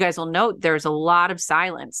 you guys will note there's a lot of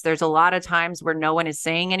silence. There's a lot of times where no one is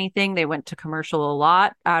saying anything. They went to commercial a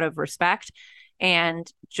lot out of respect. And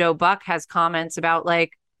Joe Buck has comments about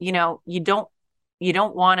like, you don't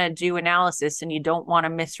want to do analysis and you don't want to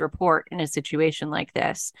misreport in a situation like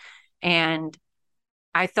this. And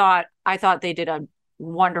I thought they did a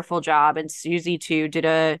wonderful job, and Susie too did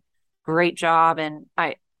a great job. And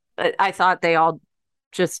I thought they all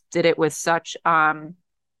just did it with such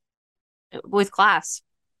with class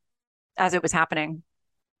as it was happening.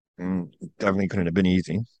 Definitely couldn't have been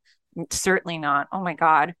easy. Certainly not. Oh my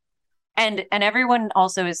God. And everyone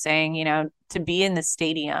also is saying, to be in the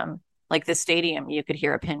stadium, like the stadium, you could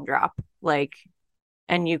hear a pin drop, like,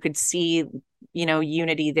 and you could see,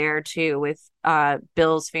 unity there too with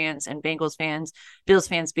Bills fans and Bengals fans. Bills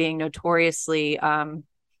fans being notoriously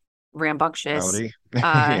rambunctious,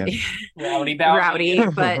 Rowdy. rowdy,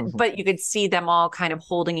 but you could see them all kind of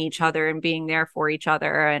holding each other and being there for each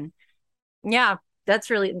other. And yeah, that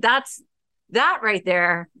right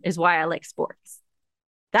there is why I like sports.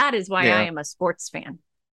 That is why I am a sports fan.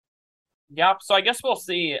 Yeah, so I guess we'll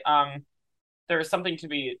see. There is something to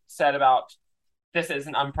be said about this is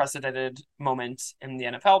an unprecedented moment in the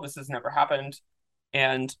NFL. This has never happened.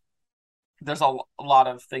 And there's a lot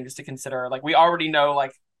of things to consider. Like, we already know,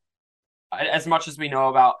 like, as much as we know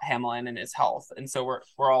about Hamlin and his health. And so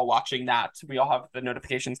we're all watching that. We all have the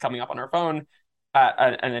notifications coming up on our phone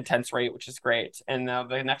at an intense rate, which is great. And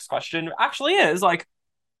the next question actually is, like,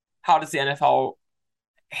 how does the NFL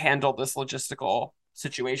handle this logistical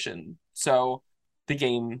situation so the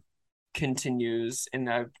game continues in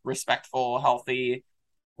a respectful, healthy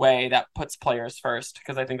way that puts players first?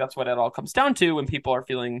 Because I think that's what it all comes down to when people are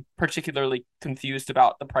feeling particularly confused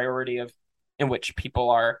about the priority of in which people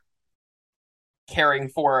are caring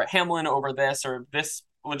for Hamlin over this or this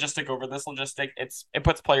logistic over this logistic. It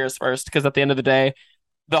puts players first, because at the end of the day,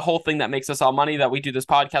 the whole thing that makes us all money, that we do this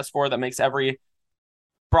podcast for, that makes every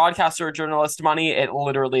broadcaster or journalist money, it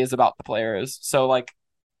literally is about the players. So like,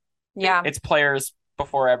 yeah, it's players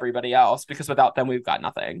before everybody else, because without them we've got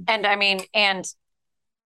nothing. And I mean, and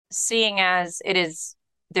seeing as it is,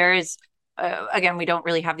 there is again, we don't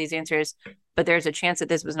really have these answers, but there's a chance that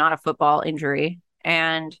this was not a football injury.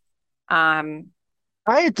 And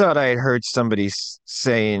I thought I had heard somebody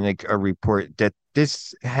say in like a report that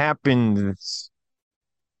this happens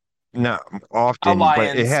not often,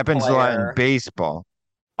 but it happens a lot in baseball.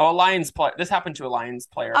 Oh, a Lions player. This happened to a Lions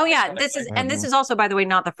player. Oh yeah, this is also, by the way,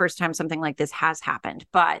 not the first time something like this has happened,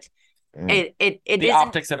 but the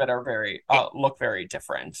optics of it are very look very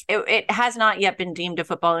different. It has not yet been deemed a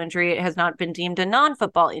football injury. It has not been deemed a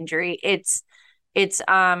non-football injury.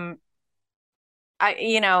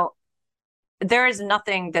 There is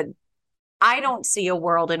nothing that, I don't see a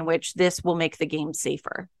world in which this will make the game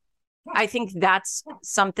safer. I think that's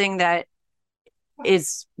something that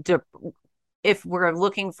is, if we're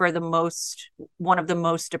looking for one of the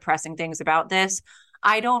most depressing things about this,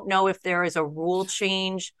 I don't know if there is a rule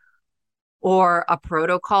change or a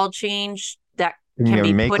protocol change that Can can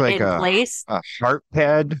you be make put like in place. a heart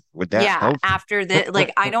pad? Would that Yeah, help? after the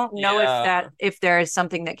like, I don't know Yeah. if there is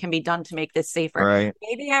something that can be done to make this safer. Right.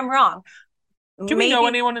 Maybe I'm wrong. Do we know Maybe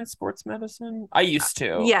anyone in sports medicine? I used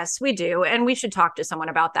to. yes, we do, and we should talk to someone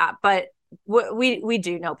about that. But we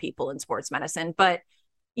do know people in sports medicine, but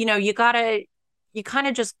you kind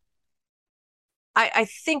of just I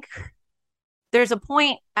think there's a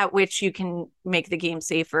point at which you can make the game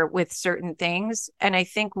safer with certain things, and I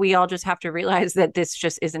think we all just have to realize that this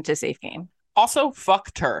just isn't a safe game. Also,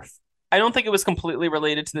 fuck turf. I don't think it was completely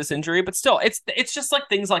related to this injury, but still, it's just like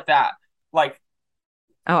things like that. Like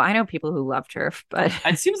Oh, I know people who love turf, but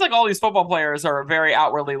it seems like all these football players are very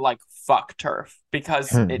outwardly like fuck turf because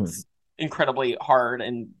it's incredibly hard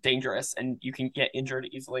and dangerous and you can get injured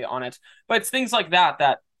easily on it. But it's things like that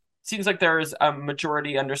that seems like there's a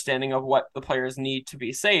majority understanding of what the players need to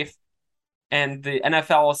be safe. And the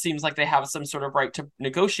NFL seems like they have some sort of right to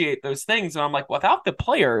negotiate those things. And I'm like, without the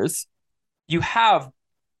players, you have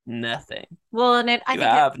nothing. well, and You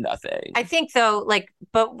have nothing. I think though, like,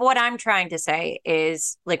 but what I'm trying to say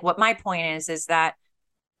is like what my point is that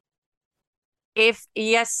if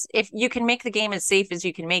you can make the game as safe as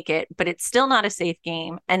you can make it, but it's still not a safe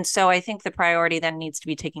game. And so I think the priority then needs to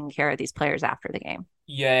be taking care of these players after the game.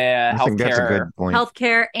 Yeah, I think that's a good healthcare. point.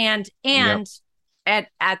 Healthcare and Yep.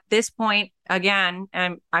 at this point, again,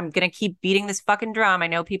 I'm gonna keep beating this fucking drum. I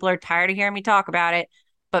know people are tired of hearing me talk about it,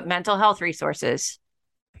 but mental health resources.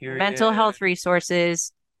 Period. Mental health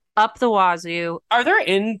resources up the wazoo.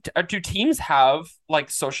 Do teams have like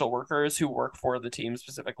social workers who work for the team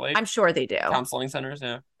specifically? I'm sure they do. Counseling centers,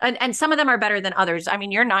 yeah. And some of them are better than others. I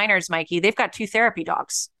mean, your Niners, Mikey, they've got 2 therapy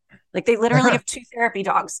dogs. Like they literally have 2 therapy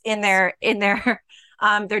dogs in their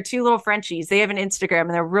 2 little Frenchies. They have an Instagram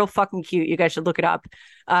and they're real fucking cute. You guys should look it up.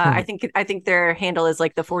 I think their handle is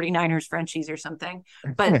like the 49ers Frenchies or something.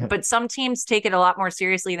 But some teams take it a lot more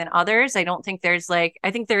seriously than others. I don't think there's like,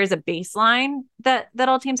 I think there is a baseline that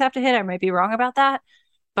all teams have to hit. I might be wrong about that,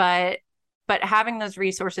 but having those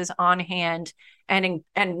resources on hand and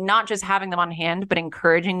not just having them on hand, but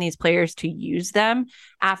encouraging these players to use them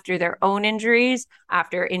after their own injuries,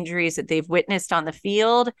 after injuries that they've witnessed on the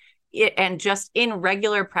field, and just in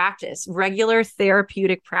regular practice, regular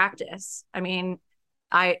therapeutic practice. I mean,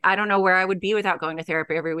 I don't know where I would be without going to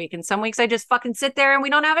therapy every week. And some weeks I just fucking sit there and we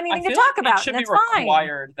don't have anything to talk about. It should be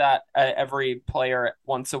required that every player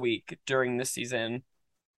once a week during the season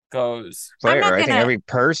goes. Player, I think every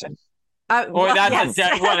person. Well, that's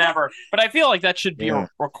whatever. But I feel like that should be Yeah. a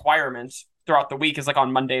requirement throughout the week, is like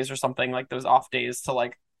on Mondays or something, like those off days to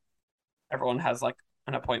like everyone has like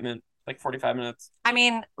an appointment, like 45 minutes. I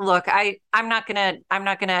mean, look, I'm not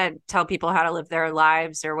gonna tell people how to live their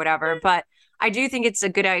lives or whatever, but I do think it's a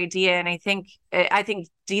good idea, and I think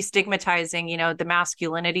destigmatizing, the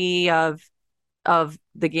masculinity of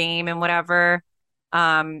the game and whatever,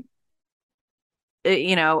 or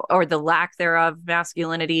the lack thereof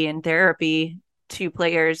masculinity in therapy to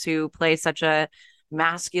players who play such a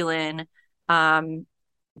masculine game.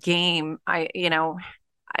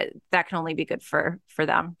 That can only be good for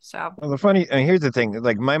them. So Well, here's the thing,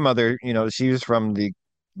 like my mother, she was from the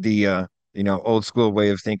old school way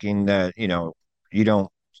of thinking that, you don't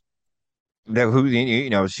that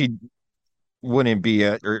who she wouldn't be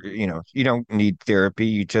or you don't need therapy,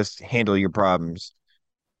 you just handle your problems,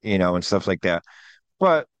 and stuff like that.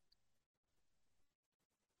 But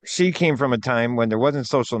she came from a time when there wasn't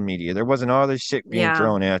social media, there wasn't all this shit being yeah.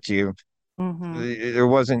 thrown at you. There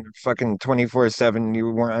wasn't fucking 24/7. You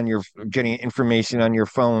weren't getting information on your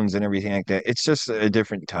phones and everything like that. It's just a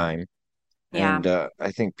different time. Yeah. And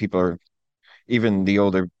I think even the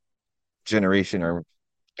older generation are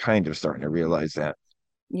kind of starting to realize that.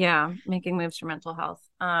 Yeah, making moves for mental health.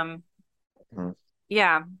 Mhm.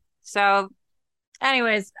 Yeah. So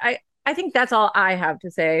anyways, I think that's all I have to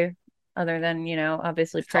say, other than,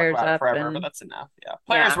 obviously prayers Talk about it up forever, and but that's enough. Yeah.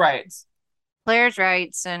 Players' rights. Players'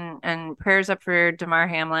 rights and prayers up for Damar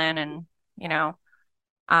Hamlin and,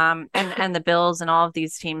 and the Bills and all of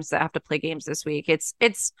these teams that have to play games this week.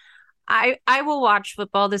 I will watch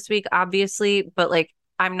football this week, obviously, but like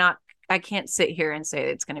I can't sit here and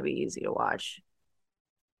say it's going to be easy to watch.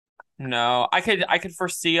 No, I could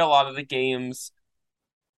foresee a lot of the games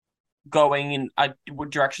going in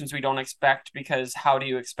directions we don't expect, because how do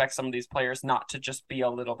you expect some of these players not to just be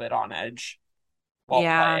a little bit on edge while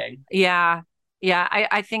playing? Yeah.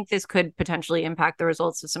 I think this could potentially impact the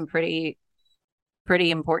results of some pretty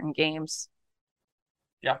important games.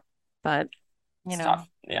 Yeah. But, tough.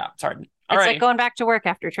 Yeah, sorry. It's like going back to work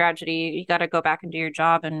after tragedy. You got to go back and do your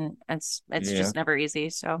job, and it's just never easy.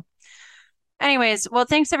 So anyways, well,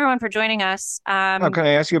 thanks everyone for joining us. Can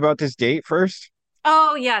I ask you about this date first?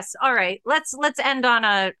 Oh yes. All right. Let's end on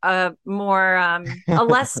a more a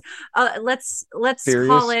less let's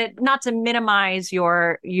call Serious. it, not to minimize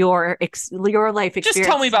your life Just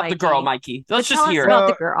tell me experiences, about the girl, Mikey, Mikey. but Let's just tell us hear it. about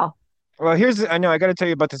the Well, girl. I know I got to tell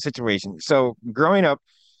you about the situation. So growing up,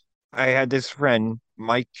 I had this friend,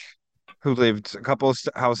 Mike, who lived a couple of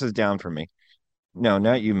houses down from me. No,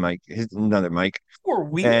 not you, Mike. Another Mike. We're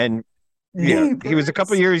weird And yeah, he was a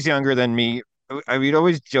couple neighbors. years younger than me. I would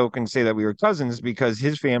always joke and say that we were cousins because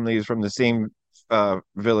his family is from the same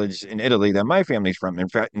village in Italy that my family's from. In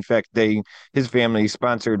fact, his family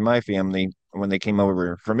sponsored my family when they came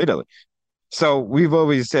over from Italy. So we've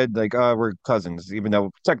always said like, we're cousins, even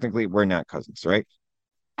though technically we're not cousins, right?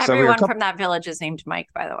 So we were a Everyone couple. from that village is named Mike,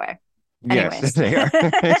 by the way. Yes, Anyways. they are.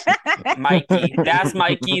 Mikey. That's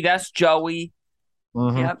Mikey. That's Joey.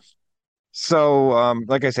 hmm Yep. So,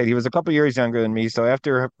 like I said, he was a couple years younger than me. So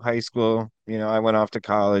after high school, I went off to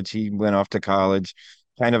college. He went off to college,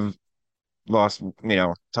 kind of lost,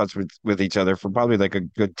 touch with each other for probably like a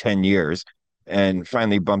good 10 years, and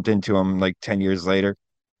finally bumped into him like 10 years later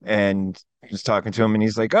and was talking to him, and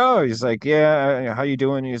he's like, yeah, how you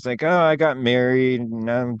doing? He's like, oh, I got married and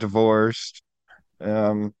I'm divorced.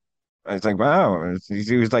 I was like, wow.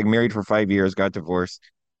 He was like married for 5 years, got divorced.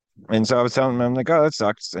 And so I was telling him, I'm like, oh, that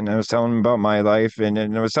sucks. And I was telling him about my life. And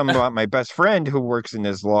I was telling him about my best friend who works in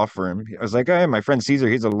this law firm. I was like, hey, my friend Caesar,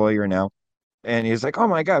 he's a lawyer now. And he's like, oh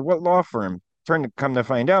my God, what law firm? Come to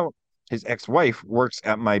find out, his ex-wife works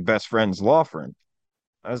at my best friend's law firm.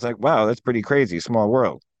 I was like, wow, that's pretty crazy. Small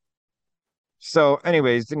world. So,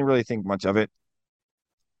 anyways, didn't really think much of it.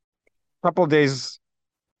 A couple of days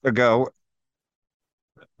ago,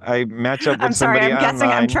 I match up with I'm sorry. somebody I'm guessing.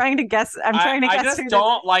 I'm online. trying to guess. I'm I, trying to I guess just who this.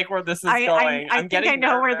 don't like where this is going. I I'm think I getting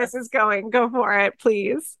know where nervous. this is going. Go for it,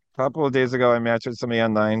 please. A couple of days ago, I matched with somebody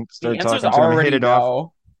online, The started answer's talking to him, hit already it off,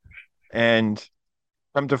 no. and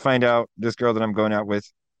come to find out, this girl that I'm going out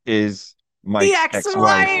with is The Mike's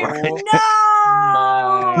ex-wife. ex-wife. Oh No.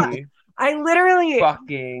 my I literally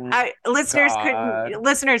fucking I God.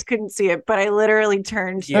 listeners couldn't see it, but I literally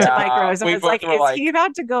turned to Mike Yeah, Rose and we was like, both were "Is like, he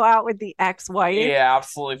about to go out with the ex-wife?" yeah,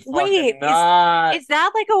 absolutely Wait, fucking not. is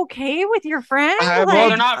that like okay with your friend? Well, Well, they're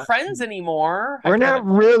Like, not friends anymore. we're not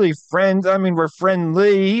really friends. I mean, we're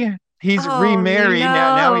friendly. He's oh remarried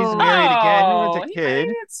now. Now he's no. married again with a Oh, kid.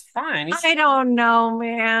 it's fine. He's I don't know,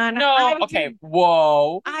 man. no, okay.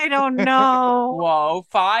 Whoa. I don't know. Whoa,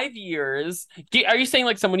 5 years. Are you saying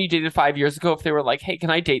like someone you dated 5 years ago, if they were like, hey, can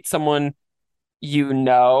I date someone you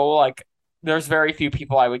know? Like, there's very few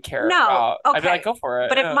people I would care No. about. I'd be Okay. like, go for it.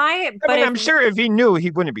 But if Yeah. my I but mean, I'm sure if he knew, he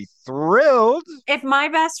wouldn't be thrilled. if my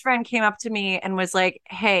best friend came up to me and was like,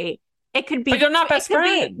 "Hey, it could But be you're not it best could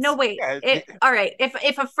be friends. no wait. Yeah, All right.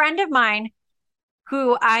 If a friend of mine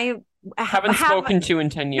who I Haven't have spoken to in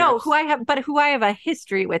 10 no, years. who I have a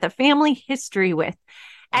history with, a family history with,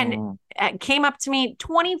 and mm, came up to me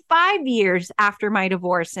 25 years after my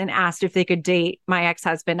divorce and asked if they could date my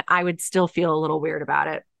ex-husband, I would still feel a little weird about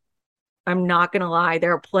it. I'm not gonna lie,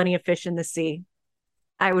 there are plenty of fish in the sea.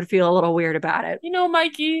 I would feel a little weird about it. You know,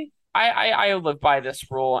 Mikey, I live by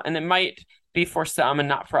this rule, and it might be for some and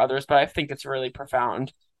not for others, but I think it's really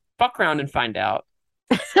profound. Fuck around and find out.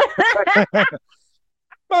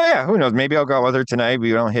 well, yeah, who knows? Maybe I'll go with her tonight.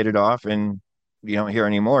 We don't hit it off, and you don't hear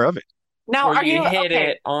any more of it. Now, Or are you you hit okay?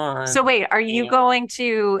 it on. So wait, are you Yeah. going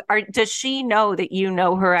to does she know that you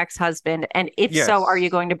know her ex-husband? And if so, are you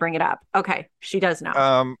Yes. going to bring it up? Okay, she does know.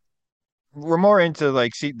 Um, we're more into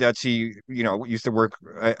like she used to work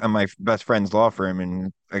on my best friend's law firm,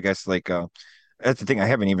 and I guess like that's the thing. I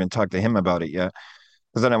haven't even talked to him about it yet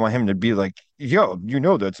because then I want him to be like, yo,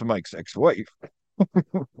 that's Mike's ex-wife.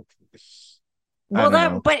 I Well,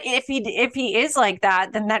 don't know. but if he is like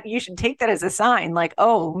that, then that you should take that as a sign. Like,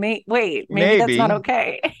 oh, wait, maybe that's not Maybe.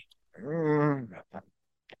 okay. Mm,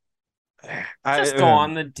 Just go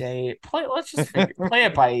on the date. Let's just play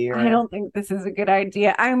it by ear. I don't think this is a good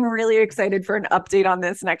idea. I'm really excited for an update on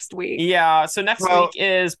this next week. Yeah, so next Well- week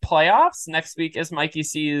is playoffs. Next week is Mikey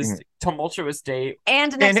C's Mhm. tumultuous date.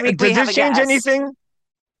 And next week we does have this a change guest. anything?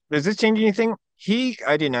 Does this change anything?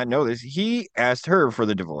 I did not know this. He asked her for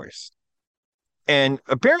the divorce. And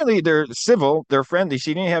apparently they're civil, they're friendly.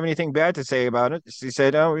 She didn't have anything bad to say about it. She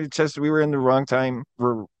said, "Oh, it's just we were in the wrong time.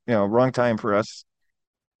 Wrong time for us."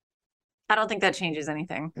 I don't think that changes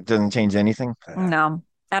anything. It doesn't change anything. No,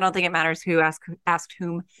 I don't think it matters who asked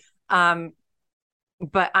whom.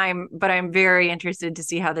 But I'm very interested to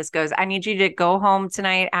see how this goes. I need you to go home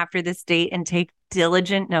tonight after this date and take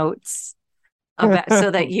diligent notes about so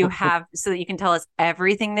that you can tell us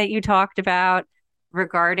everything that you talked about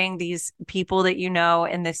regarding these people that you know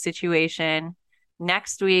in this situation.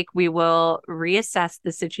 next week we will reassess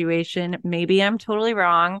the situation. Maybe I'm totally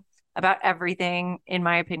wrong about everything in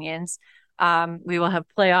my opinions. We will have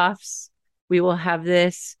playoffs. We will have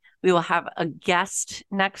this. We will have a guest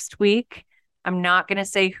next week. I'm not going to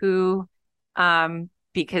say who,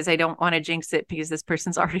 because I don't want to jinx it because this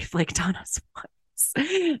person's already flaked on us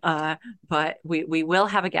once. But we will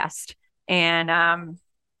have a guest. And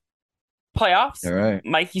Playoffs. All right.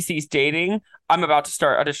 Mikey C's dating. I'm about to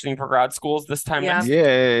start auditioning for grad schools this time. Yeah.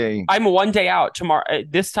 Yay. I'm one day out tomorrow.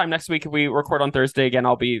 This time next week, if we record on Thursday again,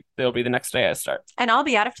 it'll be the next day I start. And I'll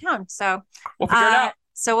be out of town. So we'll figure it out.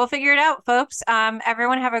 So we'll figure it out, folks.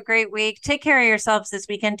 Everyone have a great week. Take care of yourselves this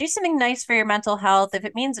weekend. Do something nice for your mental health. If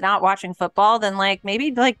it means not watching football, then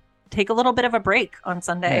maybe take a little bit of a break on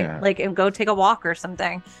Sunday, and go take a walk or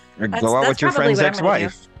something. Or go out with your friend's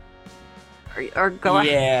ex-wife. Or go out.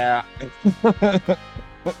 Yeah.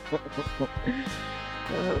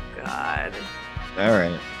 Oh God. All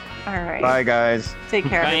right. All right. Bye, guys. Take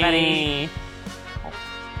care, Bye. everybody.